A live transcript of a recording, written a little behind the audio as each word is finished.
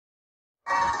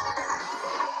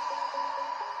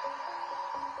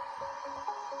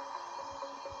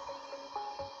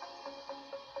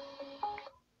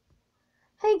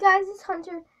guys, it's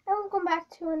Hunter, and welcome back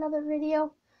to another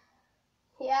video.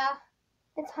 Yeah,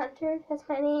 it's Hunter, that's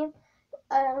my name.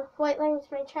 White Line is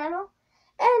my channel.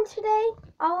 And today,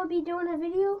 I will be doing a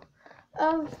video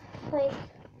of,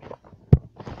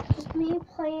 just me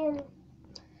playing.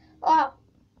 Wow,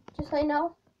 just so you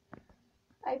know,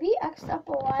 I beat Xstep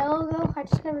a while ago. I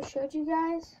just never showed you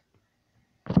guys.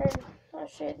 And I'll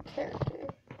show you the character.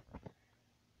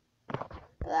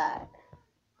 That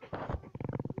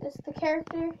is the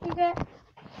character you get.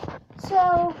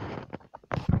 So,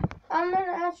 I'm going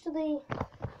to actually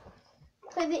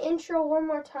play the intro one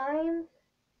more time.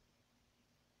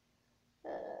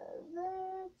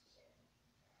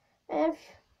 And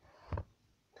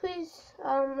please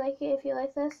like it if you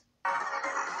like this.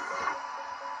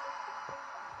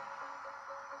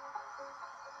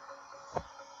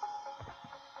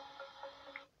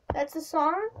 That's the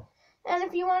song. And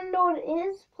if you want to know what it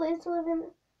is, please leave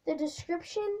in the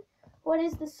description what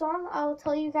is the song. I will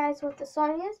tell you guys what the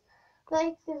song is.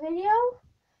 Like the video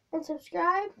and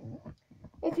subscribe.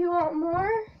 If you want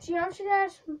more Geometry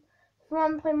Dash, if you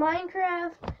want to play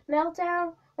Minecraft,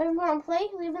 Meltdown, whatever you want to play,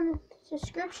 leave in the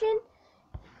description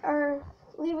or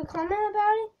leave a comment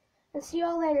about it. And see you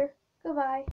all later. Goodbye.